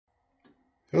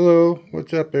Hello,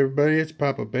 what's up everybody? It's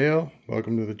Papa Bale.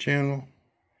 Welcome to the channel.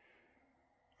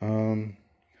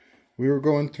 We were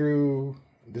going through,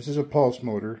 this is a pulse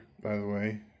motor, by the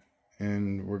way,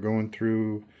 and we're going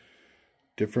through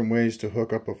different ways to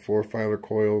hook up a 4-filer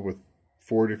coil with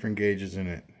 4 different gauges in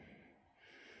it.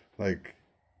 Like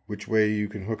which way you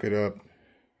can hook it up,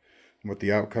 and what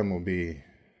the outcome will be.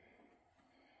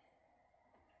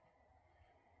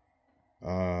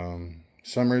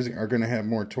 Some are going to have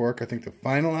more torque. I think the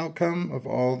final outcome of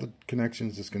all the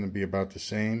connections is going to be about the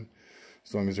same,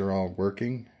 as long as they're all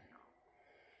working.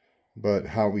 But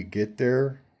how we get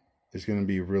there is going to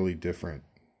be really different,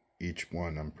 each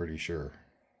one, I'm pretty sure.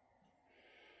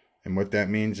 And what that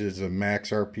means is a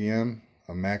max RPM,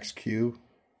 a max Q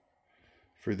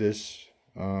for this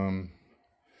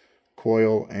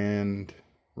coil and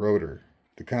rotor.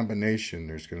 The combination,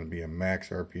 there's going to be a max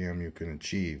RPM you can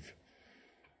achieve.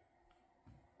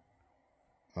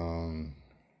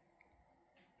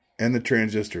 And the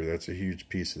transistor, that's a huge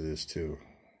piece of this too.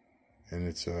 And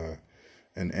it's an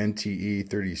NTE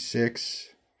 36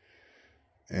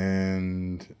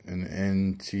 and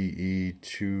an NTE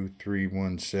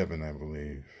 2317, I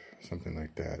believe. Something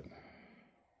like that.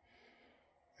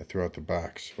 I threw out the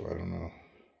box, so I don't know.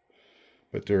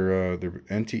 But they're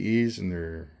NTEs,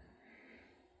 and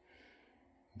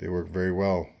they work very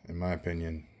well, in my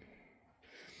opinion.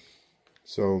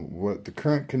 So what the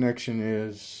current connection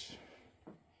is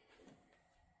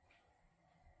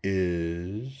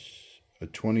a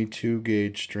 22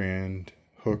 gauge strand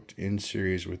hooked in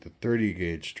series with a 30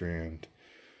 gauge strand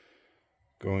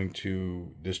going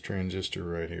to this transistor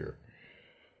right here.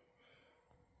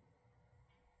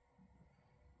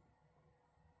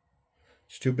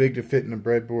 It's too big to fit in the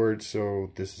breadboard, so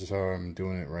this is how I'm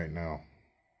doing it right now.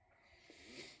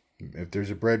 If there's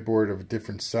a breadboard of a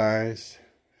different size,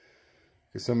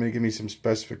 could somebody give me some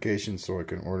specifications so I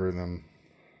can order them?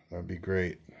 That'd be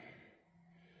great.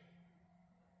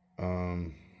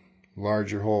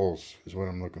 Larger holes is what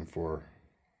I'm looking for.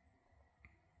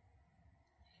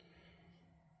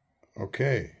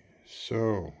 Okay,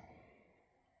 so,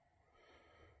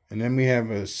 and then we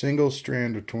have a single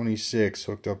strand of 26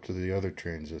 hooked up to the other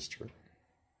transistor.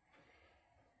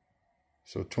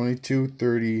 So 22,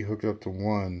 30 hooked up to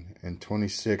one, and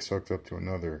 26 hooked up to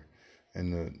another.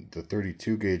 And the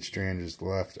 32 gauge strand is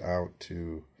left out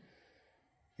to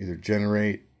either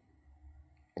generate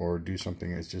or do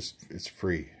something. It's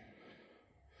free.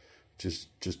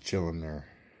 Just chilling there,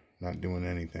 not doing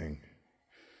anything.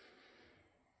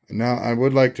 Now I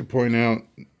would like to point out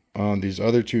these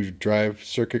other two drive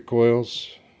circuit coils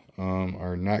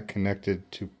are not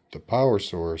connected to the power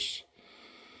source,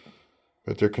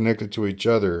 but they're connected to each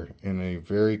other in a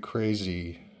very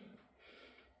crazy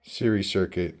series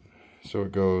circuit. So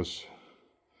it goes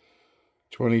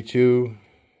 22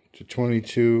 to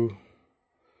 22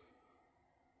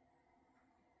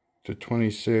 to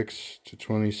 26 to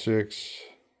 26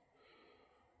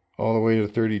 all the way to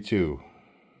 32.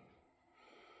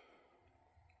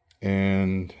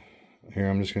 And here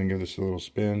I'm just going to give this a little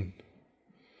spin.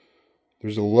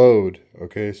 There's a load,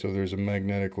 okay, so there's a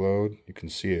magnetic load. You can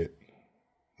see it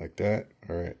like that.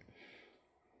 All right.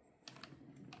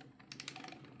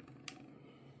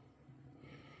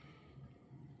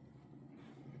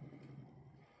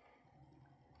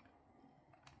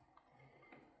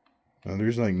 Now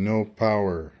there's like no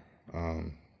power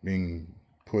being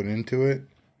put into it,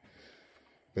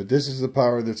 but this is the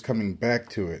power that's coming back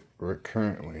to it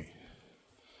currently.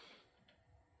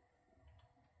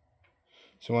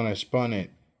 So when I spun it,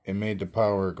 it made the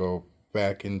power go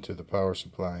back into the power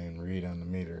supply and read on the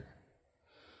meter.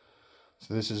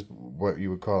 So this is what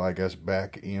you would call, I guess,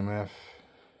 back EMF.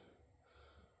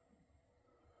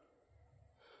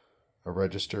 A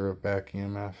register of back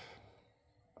EMF,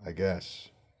 I guess.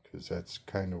 Because that's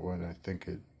kind of what I think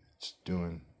it's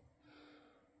doing.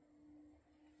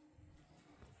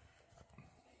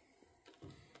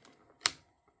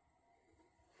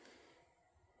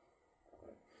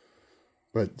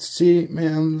 But see,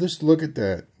 man, just look at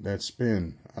that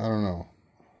spin. I don't know.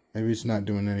 Maybe it's not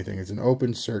doing anything. It's an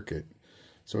open circuit,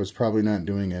 so it's probably not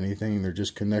doing anything. They're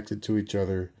just connected to each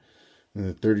other. And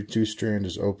the 32 strand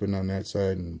is open on that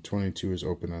side, and 22 is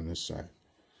open on this side.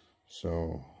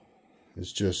 So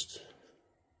it's just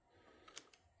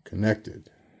connected.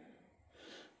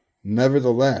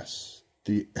 Nevertheless,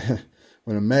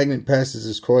 when a magnet passes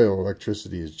this coil,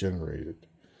 electricity is generated.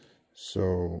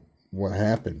 So what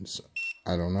happens?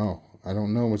 I don't know. I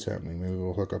don't know what's happening. Maybe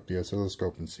we'll hook up the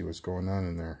oscilloscope and see what's going on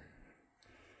in there,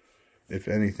 if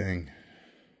anything.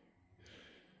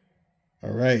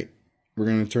 All right, we're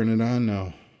going to turn it on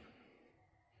now.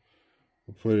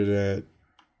 We'll put it at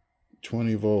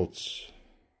 20 volts.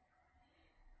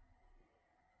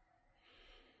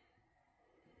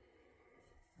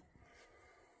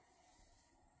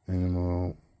 And then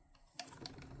we'll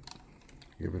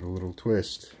give it a little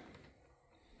twist.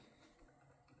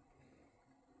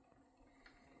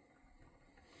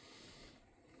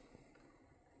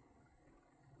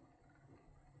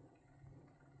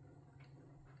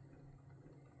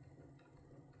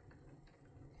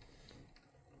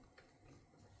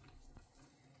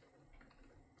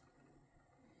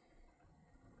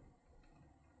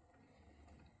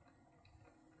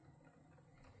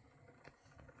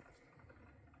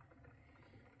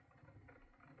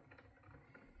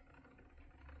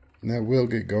 And that will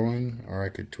get going, or I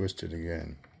could twist it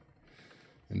again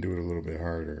and do it a little bit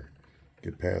harder.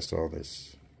 Get past all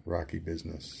this rocky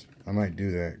business. I might do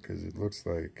that because it looks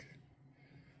like,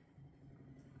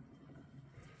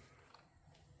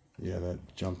 yeah, that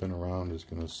jumping around is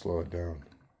going to slow it down.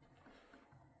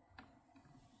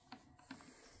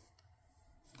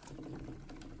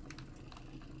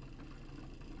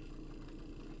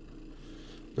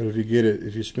 But if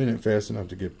you spin it fast enough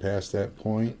to get past that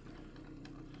point,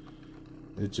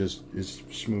 it just is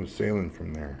smooth sailing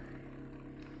from there.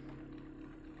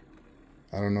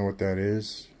 I don't know what that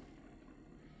is.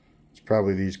 It's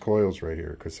probably these coils right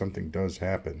here, because something does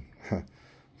happen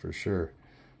for sure.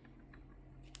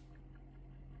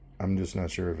 I'm just not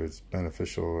sure if it's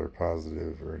beneficial or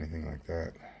positive or anything like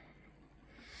that.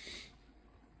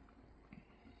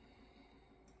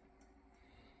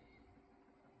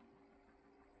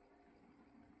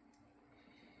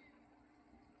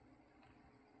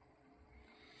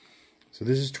 So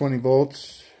this is 20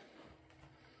 volts.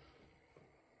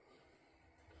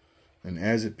 And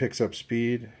as it picks up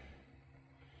speed,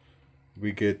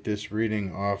 we get this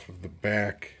reading off of the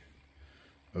back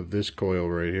of this coil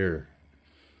right here.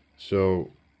 So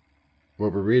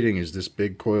what we're reading is this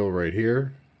big coil right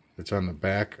here that's on the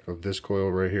back of this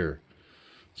coil right here.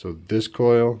 So this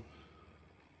coil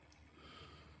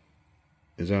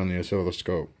is on the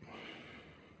oscilloscope.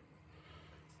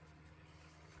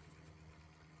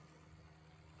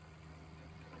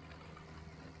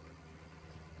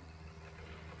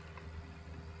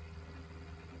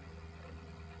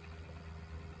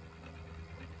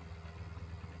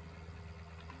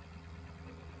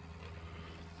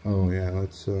 Oh yeah,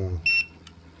 let's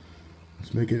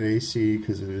make it AC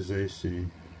because it is AC.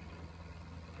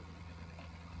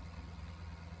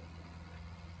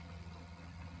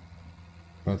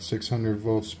 About 600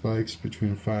 volt spikes,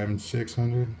 between 5 and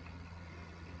 600.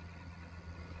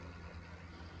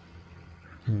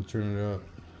 I'm gonna turn it up.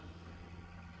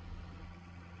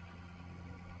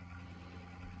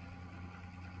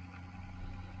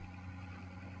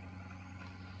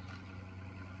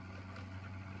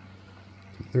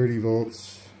 To 30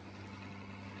 volts.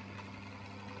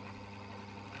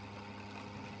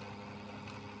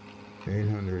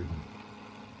 800.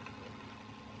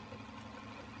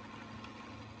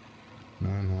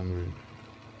 900.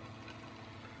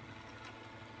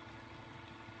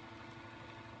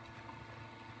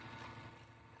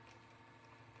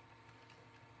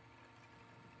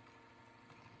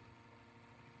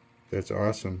 That's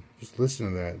awesome. Just listen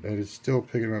to that. That is still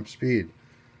picking up speed.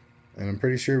 And I'm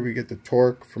pretty sure we get the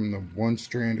torque from the one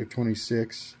strand of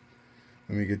 26,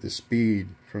 and we get the speed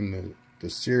from the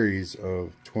series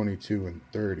of 22 and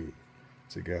 30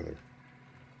 together.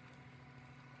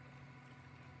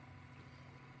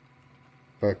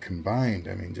 But combined,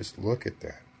 I mean, just look at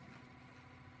that.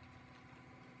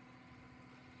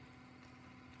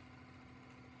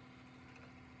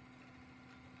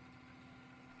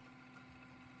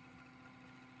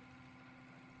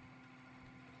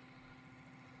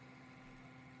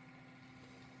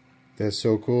 That's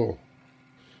so cool.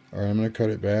 Alright, I'm going to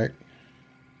cut it back.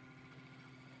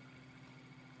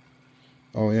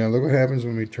 Oh yeah, look what happens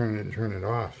when we turn it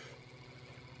off.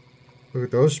 Look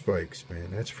at those spikes, man.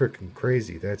 That's freaking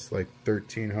crazy. That's like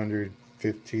 1300,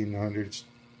 1500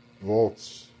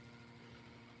 volts.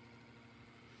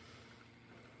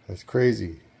 That's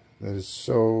crazy. That is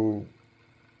so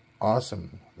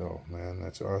awesome, though, man.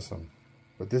 That's awesome.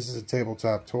 But this is a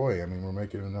tabletop toy. I mean, we're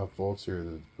making enough volts here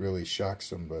to really shock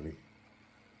somebody.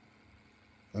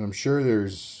 And I'm sure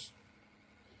there's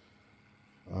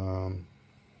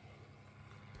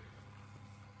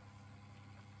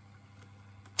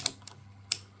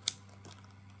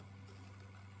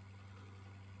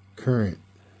current.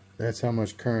 That's how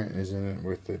much current is in it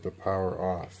with the power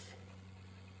off.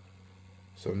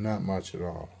 So not much at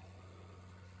all.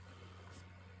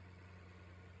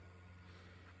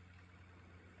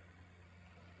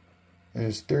 And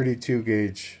it's 32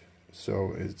 gauge,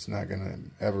 so it's not going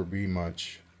to ever be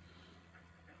much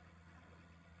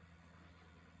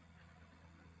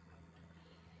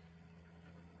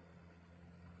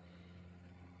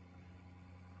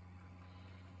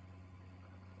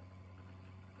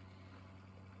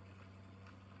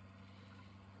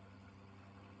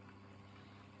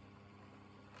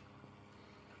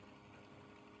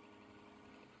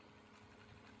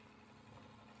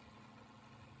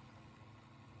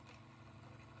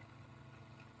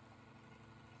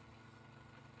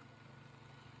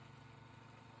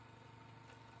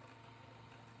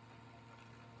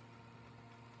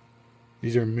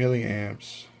These are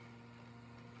milliamps.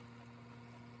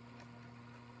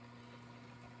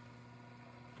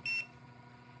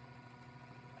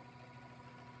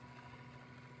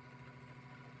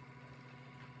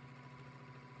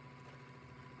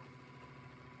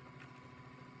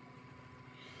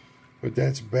 But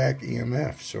that's back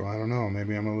EMF, so I don't know,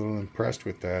 maybe I'm a little impressed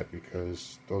with that,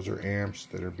 because those are amps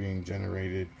that are being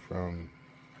generated from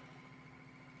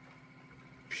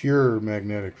pure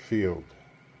magnetic field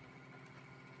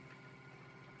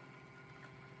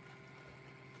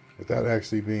without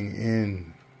actually being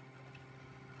in.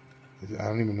 I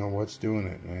don't even know what's doing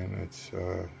it, man. It's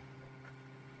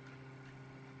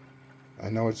I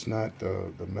know it's not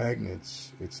the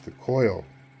magnets, it's the coil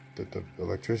that the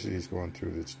electricity is going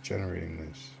through that's generating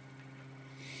this.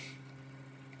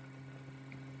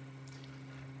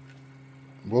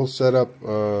 We'll set up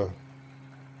a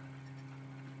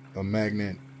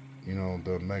magnet, you know,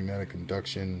 the magnetic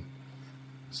induction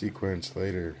sequence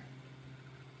later.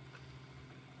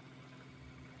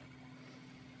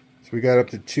 So we got up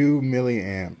to 2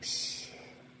 milliamps.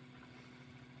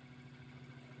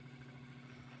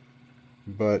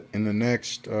 But in the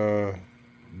next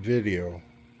video,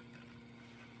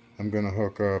 I'm going to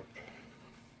hook up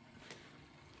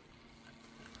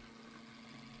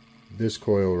this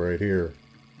coil right here,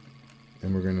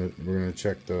 and we're gonna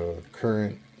check the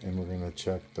current, and we're gonna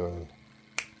check the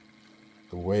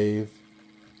wave.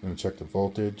 We're gonna check the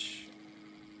voltage.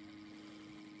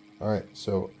 All right,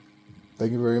 so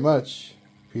thank you very much.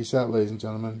 Peace out, ladies and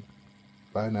gentlemen.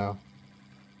 Bye now.